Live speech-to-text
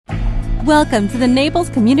Welcome to the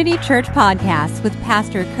Naples Community Church Podcast with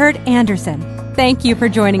Pastor Kurt Anderson. Thank you for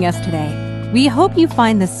joining us today. We hope you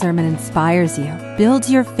find this sermon inspires you,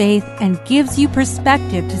 builds your faith, and gives you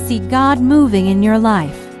perspective to see God moving in your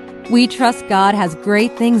life. We trust God has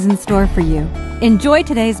great things in store for you. Enjoy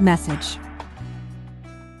today's message.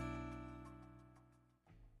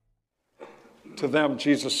 To them,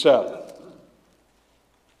 Jesus said,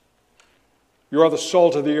 "You are the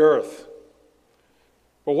salt of the earth.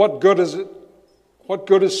 But what good is it? What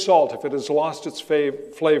good is salt if it has lost its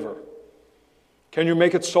flavor? Can you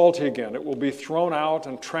make it salty again? It will be thrown out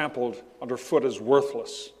and trampled underfoot as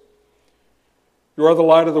worthless. You are the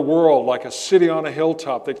light of the world, like a city on a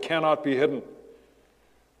hilltop that cannot be hidden.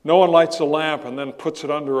 No one lights a lamp and then puts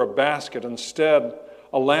it under a basket. Instead,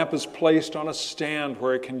 a lamp is placed on a stand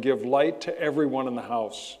where it can give light to everyone in the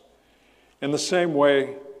house. In the same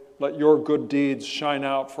way, let your good deeds shine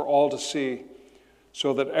out for all to see,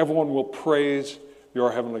 so that everyone will praise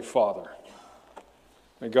your heavenly Father."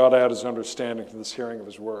 May God add his understanding to this hearing of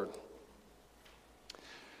his word.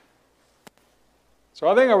 So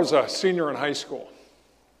I think I was a senior in high school,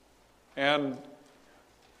 and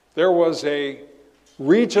there was a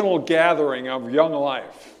regional gathering of Young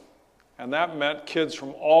Life, and that meant kids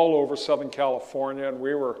from all over Southern California, and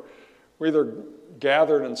we either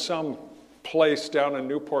gathered in some place down in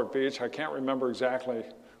Newport Beach. I can't remember exactly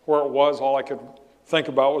where it was. All I could think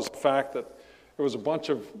about was the fact that it was a bunch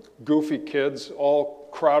of goofy kids all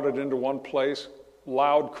crowded into one place,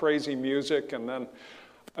 loud, crazy music, and then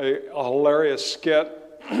a hilarious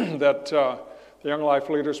skit that the Young Life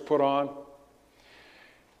leaders put on.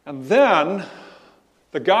 And then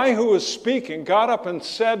the guy who was speaking got up and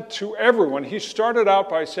said to everyone, he started out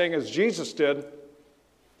by saying, as Jesus did,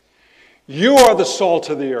 "You are the salt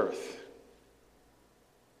of the earth.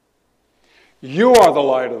 You are the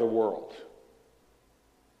light of the world."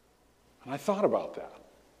 And I thought about that.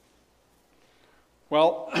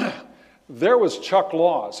 Well, there was Chuck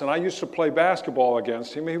Laws, and I used to play basketball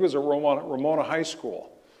against him. He was at Ramona High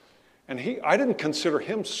School. And I didn't consider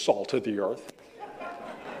him salt of the earth.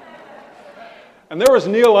 And there was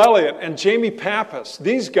Neil Elliott and Jamie Pappas.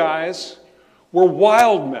 These guys were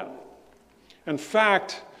wild men. In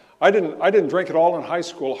fact, I didn't drink at all in high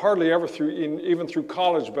school, hardly ever even through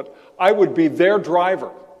college, but I would be their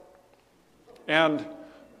driver and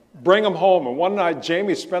bring him home. And one night,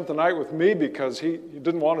 Jamie spent the night with me because he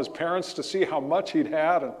didn't want his parents to see how much he'd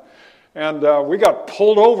had. And we got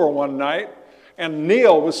pulled over one night, and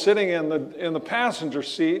Neil was sitting in the passenger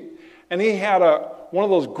seat, and he had one of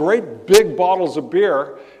those great big bottles of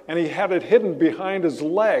beer, and he had it hidden behind his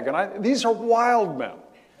leg. And these are wild men.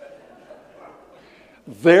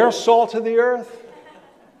 They're salt of the earth.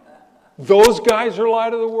 Those guys are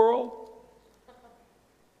light of the world.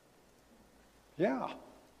 Yeah.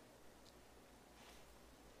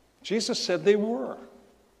 Jesus said they were.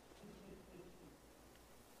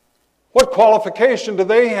 What qualification do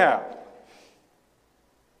they have?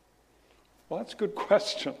 Well, that's a good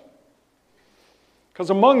question.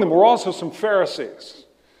 Because among them were also some Pharisees,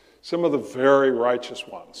 some of the very righteous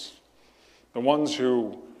ones, the ones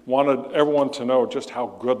who wanted everyone to know just how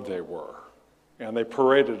good they were, and they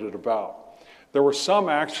paraded it about. There were some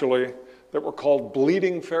actually that were called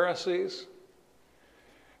bleeding Pharisees,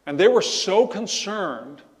 and they were so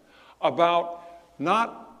concerned about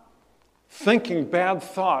not thinking bad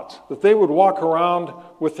thoughts that they would walk around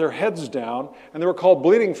with their heads down, and they were called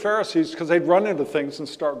bleeding Pharisees because they'd run into things and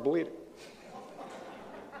start bleeding.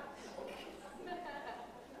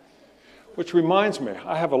 Which reminds me,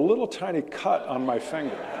 I have a little tiny cut on my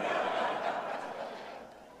finger.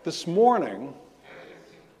 This morning,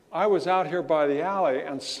 I was out here by the alley,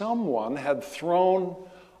 and someone had thrown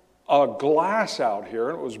a glass out here,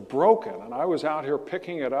 and it was broken, and I was out here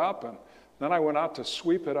picking it up, and then I went out to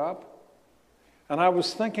sweep it up, and I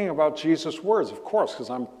was thinking about Jesus' words, of course, because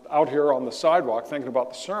I'm out here on the sidewalk thinking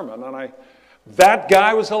about the sermon, and that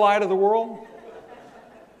guy was the light of the world?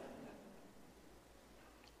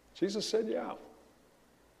 Jesus said, yeah.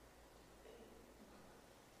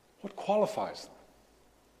 What qualifies them?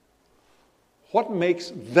 What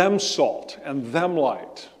makes them salt and them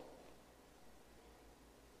light?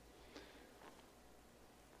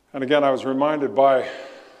 And again, I was reminded by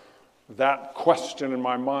that question in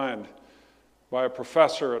my mind by a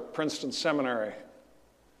professor at Princeton Seminary,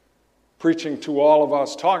 teaching to all of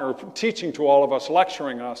us,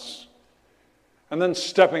 lecturing us, and then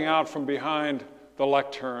stepping out from behind the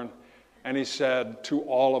lectern, and he said to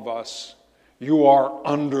all of us, "You are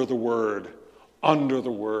under the word, under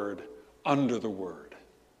the word, under the word."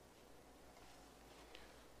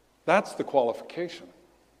 That's the qualification.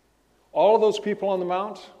 All of those people on the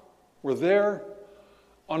mount, were there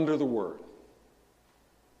under the Word.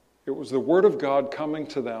 It was the Word of God coming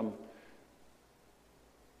to them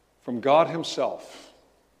from God Himself,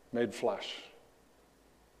 made flesh.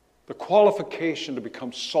 The qualification to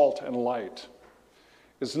become salt and light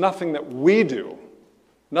is nothing that we do,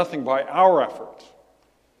 nothing by our effort.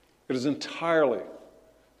 It is entirely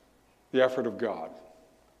the effort of God.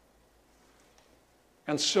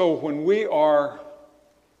 And so when we are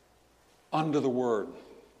under the Word,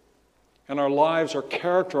 and our lives are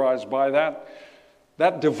characterized by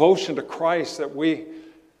that devotion to Christ, that we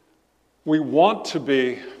want to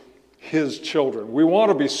be His children. We want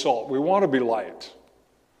to be salt. We want to be light.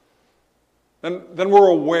 Then we're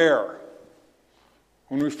aware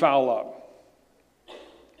when we foul up,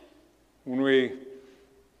 when we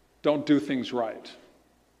don't do things right.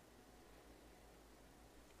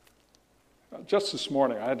 Just this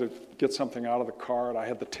morning, I had to get something out of the car, and I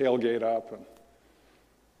had the tailgate up and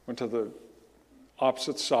went to the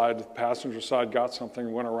opposite side, the passenger side, got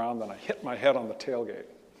something, went around, then I hit my head on the tailgate.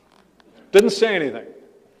 Didn't say anything,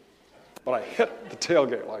 but I hit the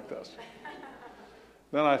tailgate like this.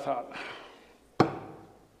 Then I thought,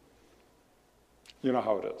 you know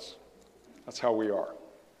how it is. That's how we are.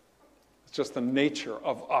 It's just the nature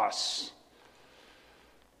of us.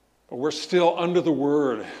 But we're still under the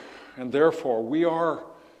Word, and therefore we are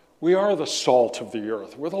the salt of the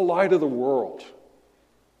earth. We're the light of the world.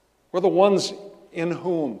 We're the ones in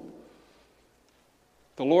whom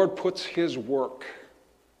the Lord puts His work.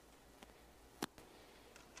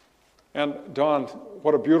 And Don,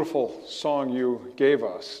 what a beautiful song you gave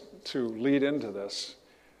us to lead into this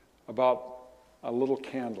about a little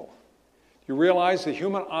candle. You realize the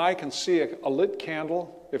human eye can see a lit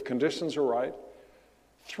candle, if conditions are right,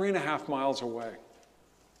 3.5 miles away.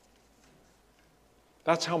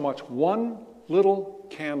 That's how much one little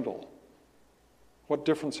candle, what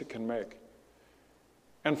difference it can make.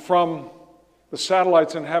 And from the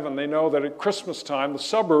satellites in heaven, they know that at Christmas time,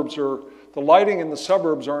 the lighting in the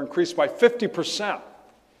suburbs are increased by 50%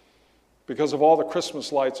 because of all the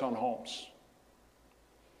Christmas lights on homes.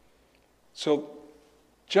 So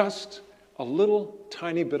just a little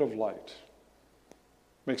tiny bit of light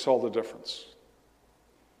makes all the difference.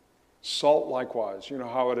 Salt likewise, you know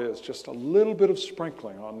how it is. Just a little bit of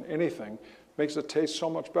sprinkling on anything makes it taste so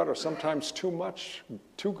much better. Sometimes too much,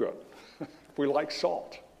 too good. We like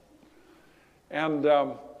salt. And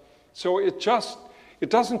so it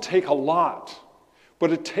doesn't take a lot,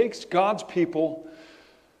 but it takes God's people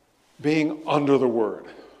being under the Word,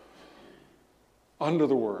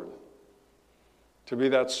 to be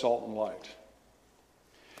that salt and light.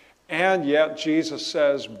 And yet Jesus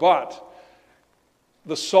says, but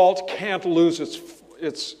the salt can't lose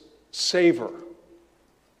its savor.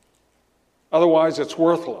 Otherwise, it's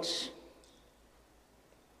worthless.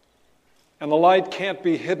 And the light can't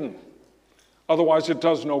be hidden. Otherwise, it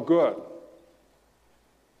does no good.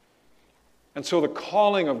 And so the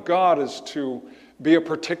calling of God is to be a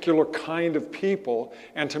particular kind of people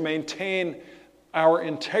and to maintain our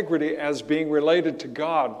integrity as being related to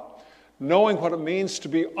God. Knowing what it means to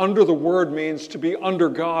be under the Word means to be under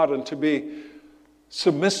God and to be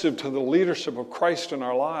submissive to the leadership of Christ in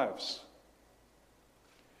our lives.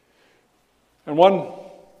 And one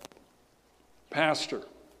pastor,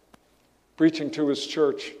 preaching to his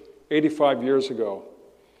church 85 years ago,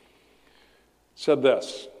 said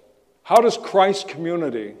this: how does Christ's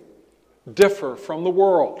community differ from the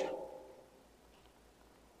world?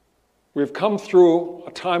 We've come through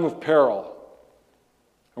a time of peril,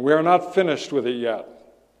 and we are not finished with it yet.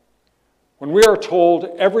 When we are told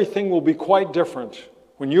everything will be quite different,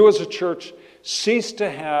 when you as a church cease to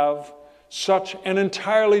have such an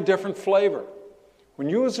entirely different flavor, when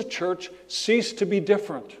you as a church cease to be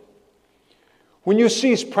different, when you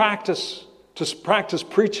cease to practice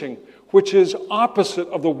preaching, which is opposite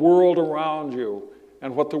of the world around you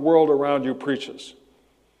and what the world around you preaches,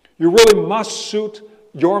 you really must suit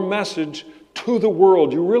your message to the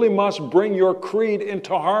world. You really must bring your creed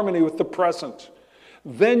into harmony with the present.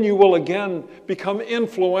 Then you will again become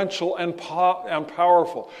influential and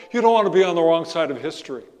powerful. You don't want to be on the wrong side of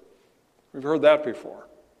history. We've heard that before.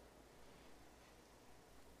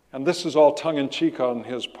 And this is all tongue-in-cheek on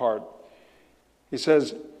his part. He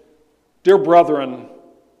says, dear brethren,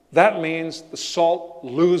 that means the salt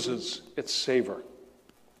loses its savor.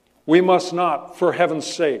 We must not, for heaven's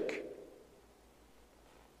sake,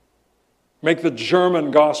 make the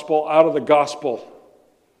German gospel out of the gospel.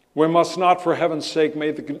 We must not, for heaven's sake,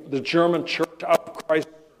 make the German church out of Christ.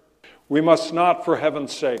 We must not, for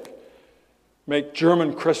heaven's sake, make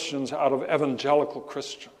German Christians out of evangelical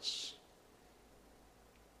Christians.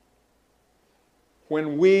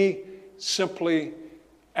 when we simply,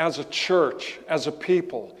 as a church, as a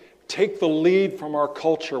people, take the lead from our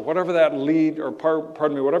culture, whatever that lead, or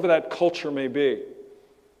whatever that culture may be.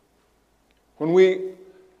 When we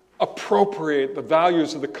appropriate the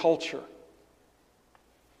values of the culture,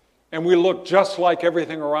 and we look just like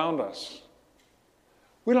everything around us,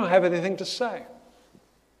 we don't have anything to say.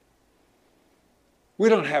 We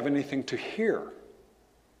don't have anything to hear.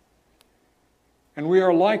 And we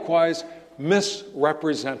are likewise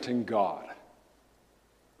misrepresenting God.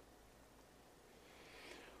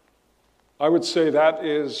 I would say that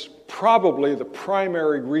is probably the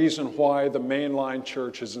primary reason why the mainline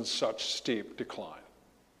church is in such steep decline.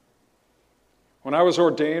 When I was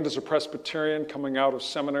ordained as a Presbyterian coming out of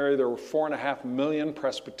seminary, there were 4.5 million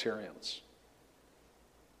Presbyterians.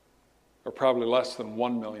 There are probably less than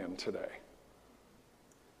 1 million today.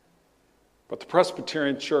 But the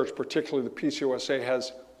Presbyterian Church, particularly the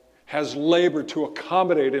PCUSA, has labored to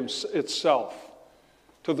accommodate itself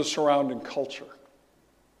to the surrounding culture.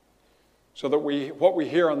 So that what we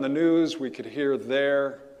hear on the news, we could hear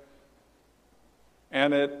there,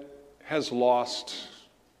 and it has lost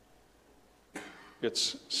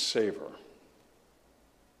its savor.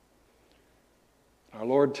 Our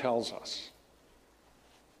Lord tells us,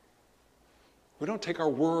 we don't take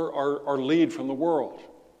our lead from the world.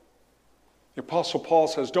 The Apostle Paul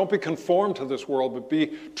says, don't be conformed to this world, but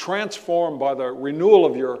be transformed by the renewal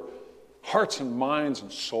of your hearts and minds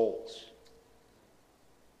and souls.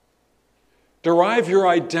 Derive your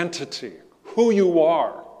identity, who you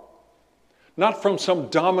are, not from some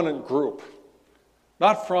dominant group,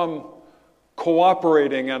 not from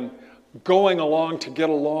cooperating and going along to get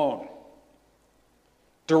along.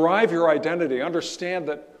 Derive your identity. Understand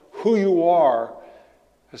that who you are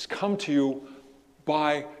has come to you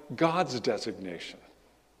by God's designation.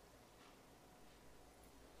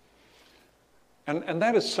 And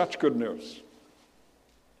that is such good news.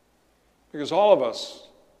 Because all of us,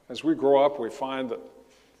 as we grow up, we find that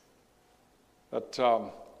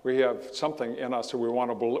we have something in us that we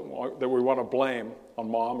want to blame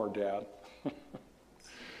on mom or dad.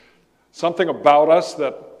 Something about us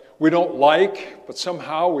that we don't like, but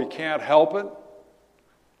somehow we can't help it.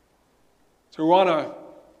 So we want to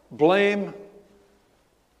blame,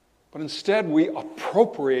 but instead we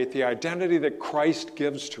appropriate the identity that Christ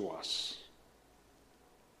gives to us.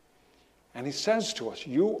 And he says to us,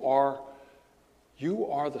 you are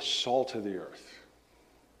the salt of the earth.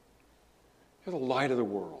 You're the light of the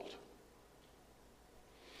world.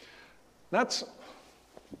 That's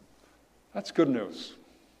good news.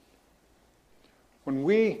 When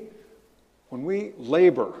we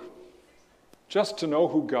labor just to know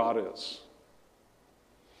who God is,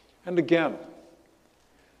 and again,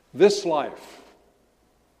 this life,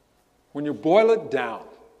 when you boil it down,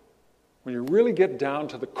 when you really get down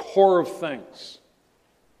to the core of things,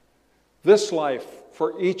 this life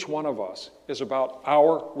for each one of us is about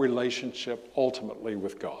our relationship ultimately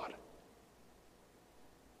with God.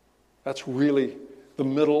 That's really the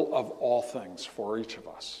middle of all things for each of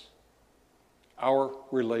us. Our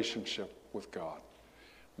relationship with God.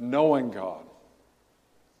 Knowing God.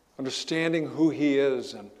 Understanding who he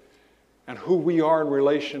is and who we are in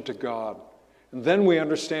relation to God. And then we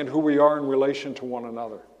understand who we are in relation to one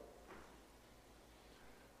another.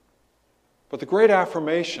 But the great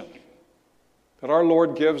affirmation that our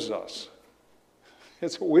Lord gives us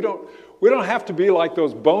is we don't have to be like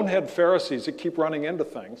those bonehead Pharisees that keep running into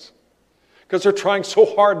things because they're trying so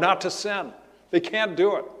hard not to sin. They can't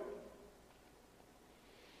do it.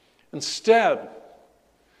 Instead,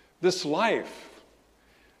 this life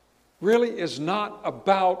really is not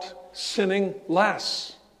about sinning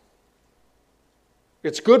less.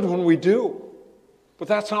 It's good when we do, but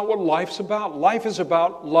that's not what life's about. Life is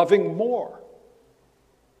about loving more,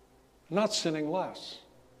 not sinning less.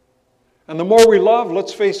 And the more we love,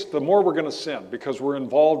 let's face it, the more we're going to sin because we're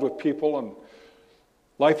involved with people and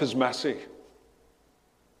life is messy.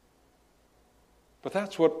 But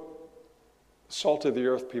that's what salt of the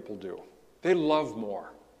earth people do. They love more.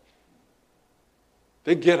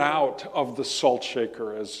 They get out of the salt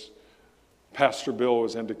shaker, as Pastor Bill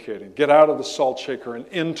was indicating. Get out of the salt shaker and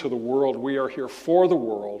into the world. We are here for the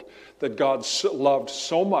world that God loved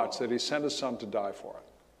so much that he sent his son to die for it.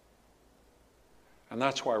 And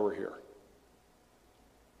that's why we're here.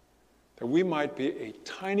 That we might be a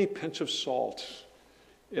tiny pinch of salt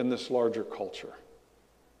in this larger culture.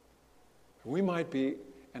 We might be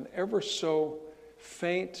an ever so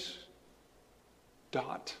faint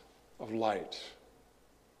dot of light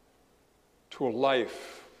to a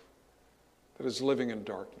life that is living in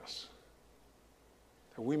darkness.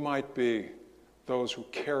 That we might be those who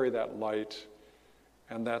carry that light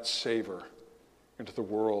and that savor into the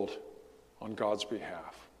world on God's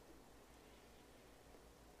behalf.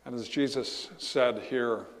 And as Jesus said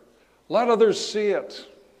here, let others see it,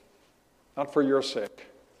 not for your sake.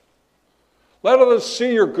 Let others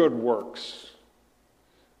see your good works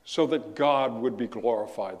so that God would be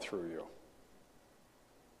glorified through you.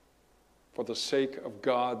 For the sake of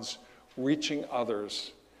God's reaching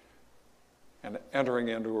others and entering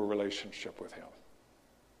into a relationship with Him.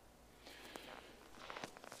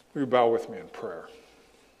 Will you bow with me in prayer?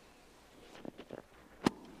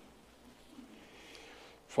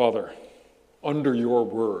 Father, under your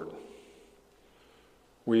word,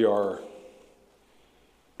 we're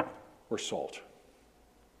salt.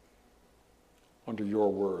 Under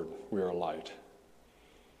your word, we are light.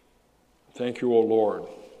 Thank you, O Lord,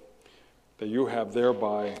 that you have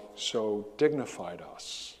thereby so dignified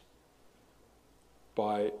us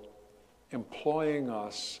by employing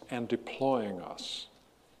us and deploying us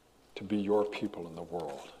to be your people in the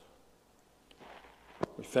world.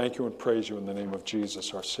 We thank you and praise you in the name of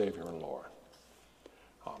Jesus, our Savior and Lord.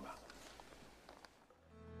 Amen.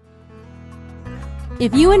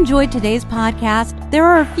 If you enjoyed today's podcast, there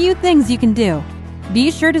are a few things you can do. Be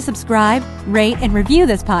sure to subscribe, rate, and review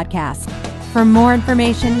this podcast. For more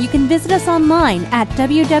information, you can visit us online at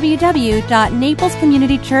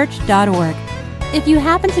www.naplescommunitychurch.org. If you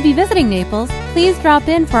happen to be visiting Naples, please drop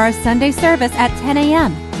in for our Sunday service at 10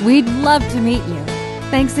 a.m. We'd love to meet you.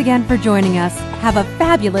 Thanks again for joining us. Have a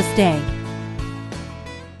fabulous day.